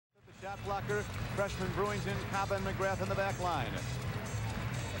shot blocker. Freshman Brewington, Cobb, and McGrath in the back line.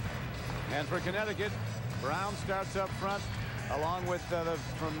 And for Connecticut, Brown starts up front along with the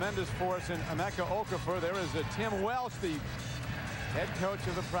tremendous force in Emeka Okafor. There is Tim Welch, the head coach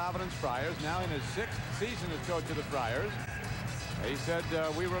of the Providence Friars, now in his 6th season as coach of the Friars. He said,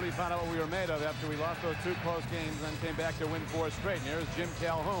 we really found out what we were made of after we lost those 2 close games and then came back to win 4 straight. And here's Jim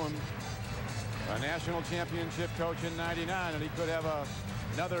Calhoun, a national championship coach in '99, and he could have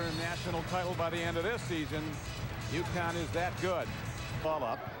another national title by the end of this season. UConn is that good. Ball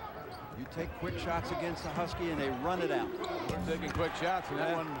up. You take quick shots against the Husky and they run it out. We're taking quick shots,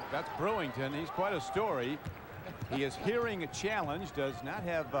 and that's Brewington. He's quite a story. He is hearing challenged, does not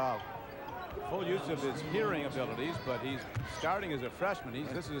have full use of his hearing abilities, but he's starting as a freshman.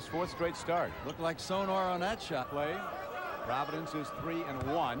 This is his 4th straight start. Looked like sonar on that shot. Play. Providence is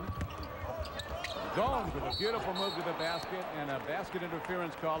 3-1. Gomes with a beautiful move to the basket and a basket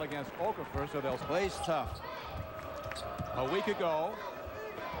interference call against Okafor, so they'll plays tough. A week ago,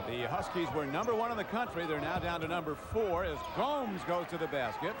 the Huskies were #1 in the country. They're now down to #4 as Gomes goes to the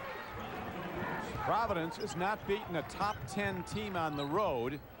basket. Providence has not beaten a top 10 team on the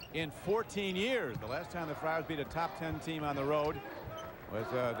road in 14 years. The last time the Friars beat a top 10 team on the road was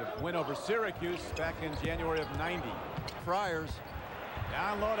the win over Syracuse back in January of '90. Friars.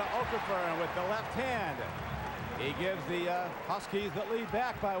 Down low to Okafor, and with the left hand, he gives the Huskies the lead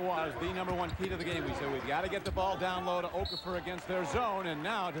back by 1. It's the #1 key to the game. We said we've got to get the ball down low to Okafor against their zone, and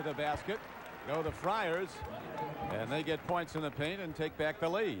now to the basket go the Friars, and they get points in the paint and take back the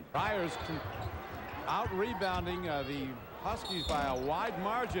lead. Friars out-rebounding the Huskies by a wide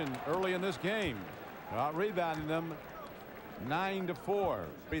margin early in this game. Out-rebounding them 9-4.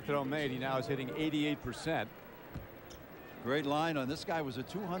 Free throw made. He now is hitting 88%. Great line on this guy. Was a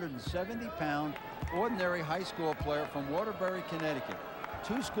 270-pound ordinary high school player from Waterbury, Connecticut.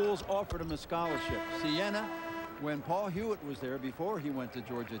 2 schools offered him a scholarship. Siena, when Paul Hewitt was there before he went to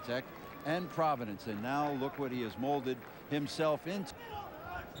Georgia Tech, and Providence. And now look what he has molded himself into.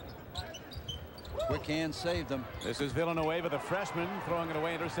 Quick hand saved them. This is Villanueva, the freshman, throwing it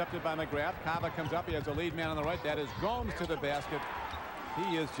away, intercepted by McGrath. Kava comes up. He has a lead man on the right. That is Gomes to the basket.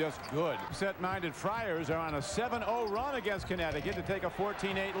 He is just good. Set-minded Friars are on a 7-0 run against Connecticut to take a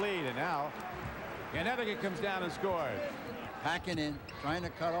 14-8 lead. And now Connecticut comes down and scores. Hacking in, trying to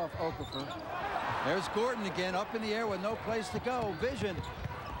cut off Okafor. There's Gordon again, up in the air with no place to go. Vision.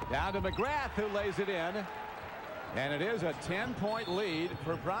 Down to McGrath, who lays it in. And it is a 10-point lead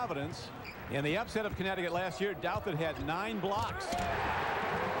for Providence. In the upset of Connecticut last year, Douthit had 9 blocks.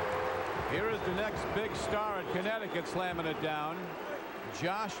 Here is the next big star at Connecticut slamming it down.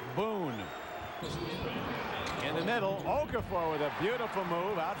 Josh Boone. In the middle, Okafor with a beautiful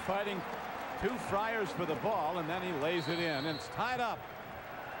move, out fighting 2 Friars for the ball, and then he lays it in. And it's tied up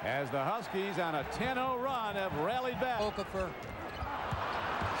as the Huskies on a 10-0 run have rallied back. Okafor.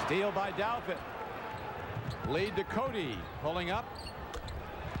 Steal by Douthit. Lead to Cody, pulling up.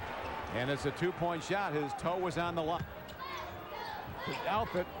 And it's a 2-point shot. His toe was on the line.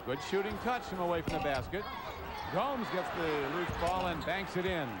 Douthit, good shooting touch from away from the basket. Gomes gets the loose ball and banks it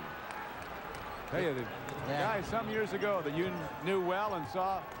in. Tell you, the guy some years ago that you knew well and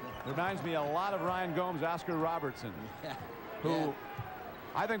saw reminds me a lot of Ryan Gomes, Oscar Robertson, who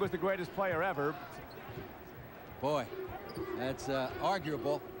I think was the greatest player ever. Boy, that's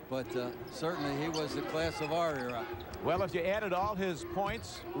arguable, but certainly he was the class of our era. Well, if you added all his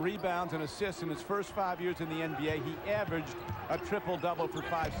points, rebounds, and assists in his first 5 years in the NBA, he averaged a triple-double for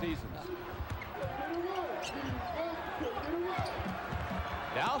 5 seasons.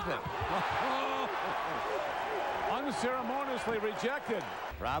 Douthit. Unceremoniously rejected.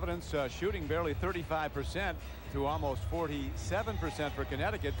 Providence shooting barely 35% to almost 47% for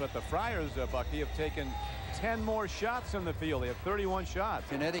Connecticut, but the Friars, Bucky, have taken 10 more shots in the field. They have 31 shots.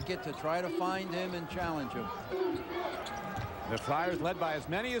 Connecticut to try to find him and challenge him. The Friars led by as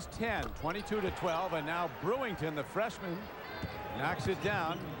many as 10, 22-12, and now Brewington, the freshman, knocks it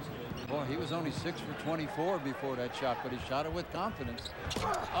down. Boy, he was only 6 for 24 before that shot, but he shot it with confidence.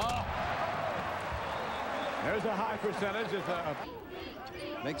 Oh! There's a high percentage.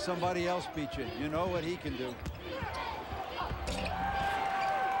 Make somebody else beat you. You know what he can do.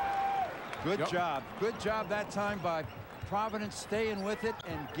 Good job. Good job that time by Providence staying with it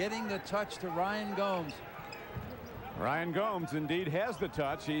and getting the touch to Ryan Gomes. Ryan Gomes indeed has the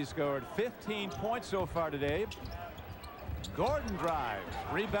touch. He scored 15 points so far today. Gordon drives.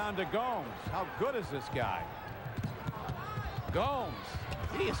 Rebound to Gomes. How good is this guy? Gomes.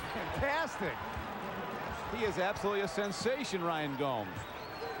 He is fantastic. He is absolutely a sensation, Ryan Gomes.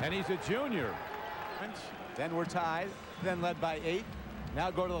 And he's a junior. Then we're tied. Then led by 8.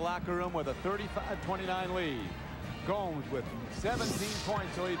 now go to the locker room with a 35-29 lead. Gomes with 17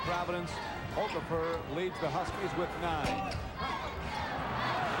 points to lead Providence. Okafor leads the Huskies with 9.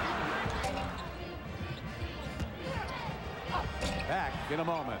 Back in a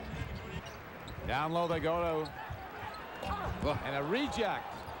moment. Down low they go to, and a reject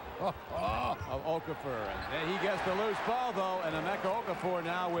of Okafor. And he gets the loose ball though, and Emeka Okafor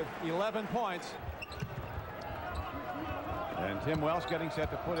now with 11 points. And Tim Welsh getting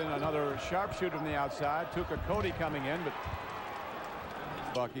set to put in another sharpshooter from the outside. Tuka Cody coming in, but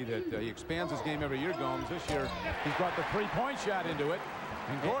Bucky that he expands his game every year. Gomes this year he's brought the three-point shot into it,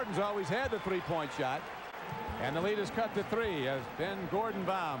 and Gordon's always had the three-point shot. And the lead is cut to 3 as Ben Gordon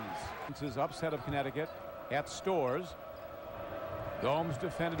bombs. This is upset of Connecticut at Stores. Gomes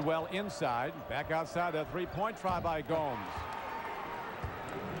defended well inside. Back outside, that three-point try by Gomes.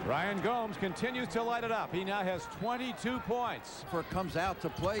 Ryan Gomes continues to light it up. He now has 22 points. Comes out to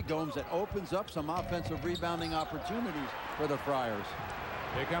play Gomes. That opens up some offensive rebounding opportunities for the Friars.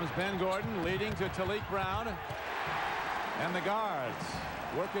 Here comes Ben Gordon leading to Talik Brown. And the guards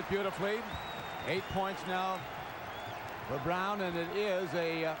work it beautifully. 8 points now for Brown, and it is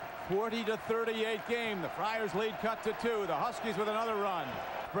a 40-38 game. The Friars lead cut to 2. The Huskies with another run.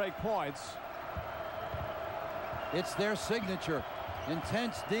 Break points. It's their signature.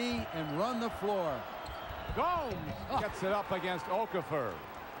 Intense D and run the floor. Gomes gets it up against Okafor.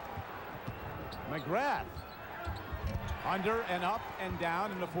 McGrath under and up and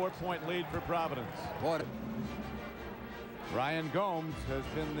down in the 4-point lead for Providence. Ryan Gomes has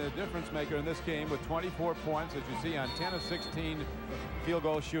been the difference maker in this game with 24 points, as you see, on 10 of 16 field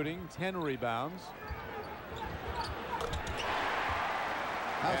goal shooting, 10 rebounds.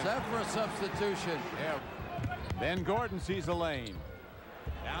 How's that for a substitution? Yeah. Ben Gordon sees the lane.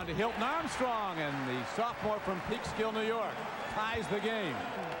 Down to Hilton Armstrong, and the sophomore from Peekskill, New York, ties the game.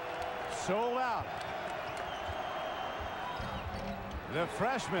 Sold out. The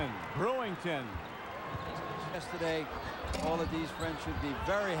freshman, Brewington. Yesterday, all of these friends should be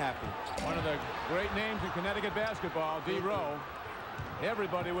very happy. One of the great names in Connecticut basketball, D. Rowe.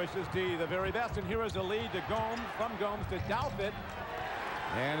 Everybody wishes D the very best, and here is a lead to Gomes, from Gomes to Douthit.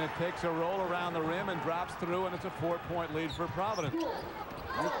 And it takes a roll around the rim and drops through, and it's a 4-point lead for Providence.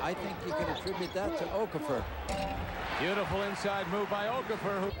 I think you can attribute that to Okafor. Beautiful inside move by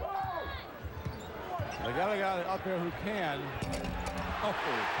Okafor. They got a guy out there who can. Oh.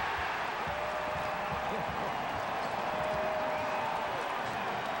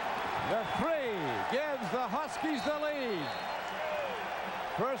 The 3 gives the Huskies the lead.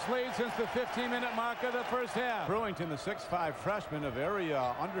 First lead since the 15-minute mark of the first half. Brewington, the 6'5 freshman, a very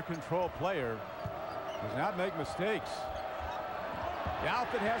under control player, does not make mistakes.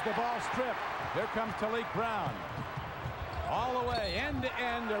 Douthit has the ball stripped. Here comes Talik Brown. All the way, end to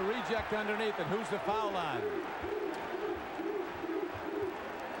end, a reject underneath, and who's the foul line?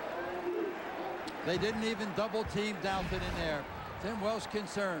 They didn't even double team Douthit in there. Tim Welsh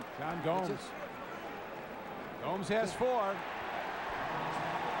concerned. John Gomes. Gomes has 4.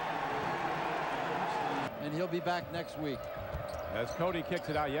 And he'll be back next week. As Cody kicks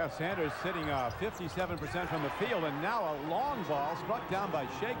it out, yes, Sanders sitting 57% from the field, and now a long ball struck down by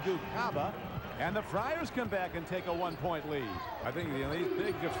Sheku Kaba, and the Friars come back and take a 1-point lead. I think these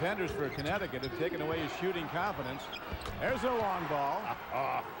big defenders for Connecticut have taken away his shooting confidence. There's a long ball.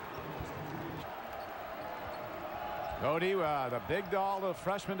 Cody, the big doll, the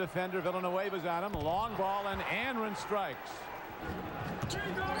freshman defender, Villanueva's on him. Long ball, and Anron strikes.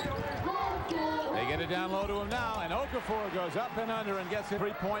 They get it down low to him now, and Okafor goes up and under and gets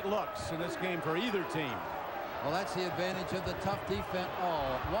 3-point looks in this game for either team. Well, that's the advantage of the tough defense.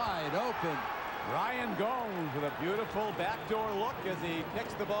 Oh, wide open. Ryan Gomes with a beautiful backdoor look as he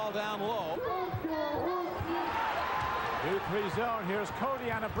kicks the ball down low. 2-3 zone. Here's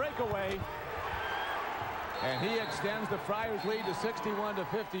Cody on a breakaway. And he extends the Friars lead to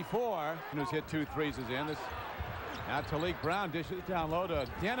 61-54. Who's hit 2 threes is in. Now Talik Brown dishes it down low to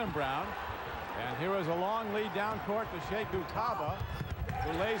Denham Brown. And here is a long lead down court to Sheku Kaba,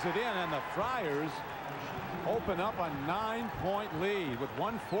 who lays it in, and the Friars open up a 9-point lead with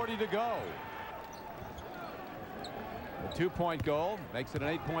 1:40 to go. A 2-point goal makes it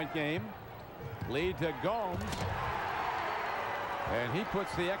an 8-point game. Lead to Gomes. And he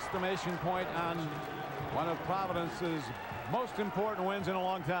puts the exclamation point on one of Providence's most important wins in a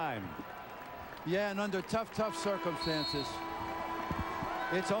long time. Yeah, and under tough circumstances.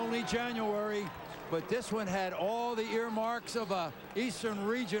 It's only January, but this one had all the earmarks of a Eastern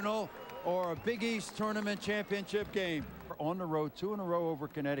Regional or a Big East Tournament championship game. on the road, 2 in a row over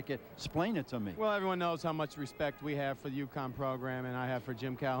Connecticut. Explain it to me. Well, everyone knows how much respect we have for the UConn program, and I have for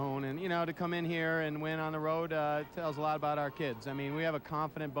Jim Calhoun. And, you know, to come in here and win on the road tells a lot about our kids. I mean, we have a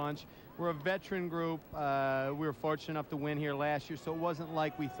confident bunch. We're a veteran group. We were fortunate enough to win here last year, so it wasn't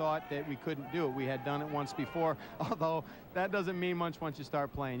like we thought that we couldn't do it. We had done it once before, although that doesn't mean much once you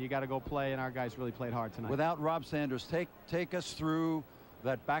start playing. You got to go play, and our guys really played hard tonight. Without Rob Sanders, take us through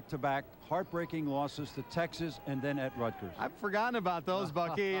that back-to-back heartbreaking losses to Texas and then at Rutgers. I've forgotten about those,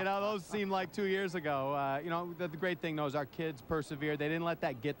 Bucky. You know, those seemed like 2 years ago. You know, the great thing, though, is our kids persevered. They didn't let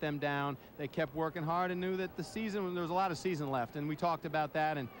that get them down. They kept working hard and knew that the season, there was a lot of season left, and we talked about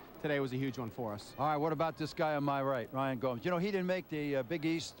that, and today was a huge one for us. All right, what about this guy on my right, Ryan Gomes? You know, he didn't make the Big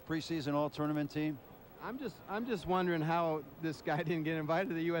East preseason all-tournament team. I'm just wondering how this guy didn't get invited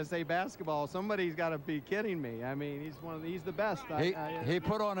to the USA basketball. Somebody's got to be kidding me. I mean, he's the best. He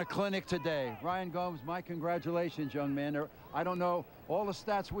put on a clinic today. Ryan Gomes, my congratulations, young man. I don't know all the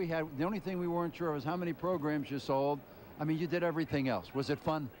stats we had. The only thing we weren't sure of is how many programs you sold. I mean, you did everything else. Was it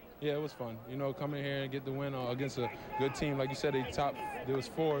fun? Yeah, it was fun. You know, coming here and get the win against a good team. Like you said, there was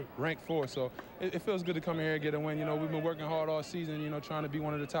ranked 4. So it feels good to come in here and get a win. You know, we've been working hard all season, you know, trying to be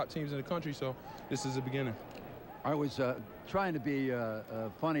one of the top teams in the country. So this is the beginning. I was trying to be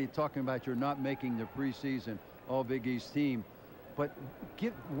funny talking about you're not making the preseason All Big East team. But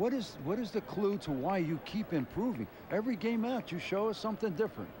what is the clue to why you keep improving? Every game out, you show us something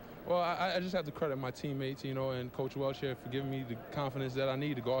different. Well, I just have to credit my teammates, you know, and Coach Welch here for giving me the confidence that I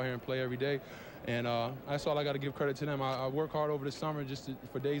need to go out here and play every day. And that's all I got to give credit to them. I work hard over the summer just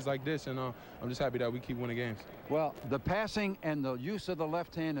for days like this, and I'm just happy that we keep winning games. Well, the passing and the use of the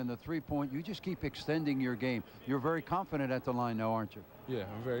left hand and the three-point, you just keep extending your game. You're very confident at the line now, aren't you? Yeah,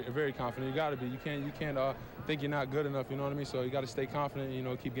 I'm very confident. You got to be. You can't think you're not good enough. You know what I mean? So you got to stay confident. You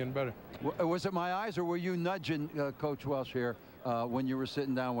know, keep getting better. Was it my eyes, or were you nudging Coach Welch here when you were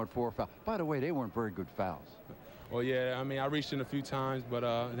sitting down with 4 fouls? By the way, they weren't very good fouls. Well, yeah, I mean, I reached in a few times, but,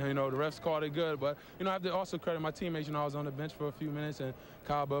 you know, the refs called it good. But, you know, I have to also credit my teammates. You know, I was on the bench for a few minutes, and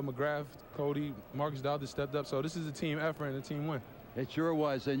Kaba, McGrath, Cody, Marcus Dowd stepped up. So this is a team effort and a team win. It sure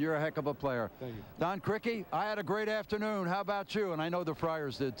was, and you're a heck of a player. Thank you. Don Criqui, I had a great afternoon. How about you? And I know the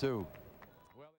Friars did, too.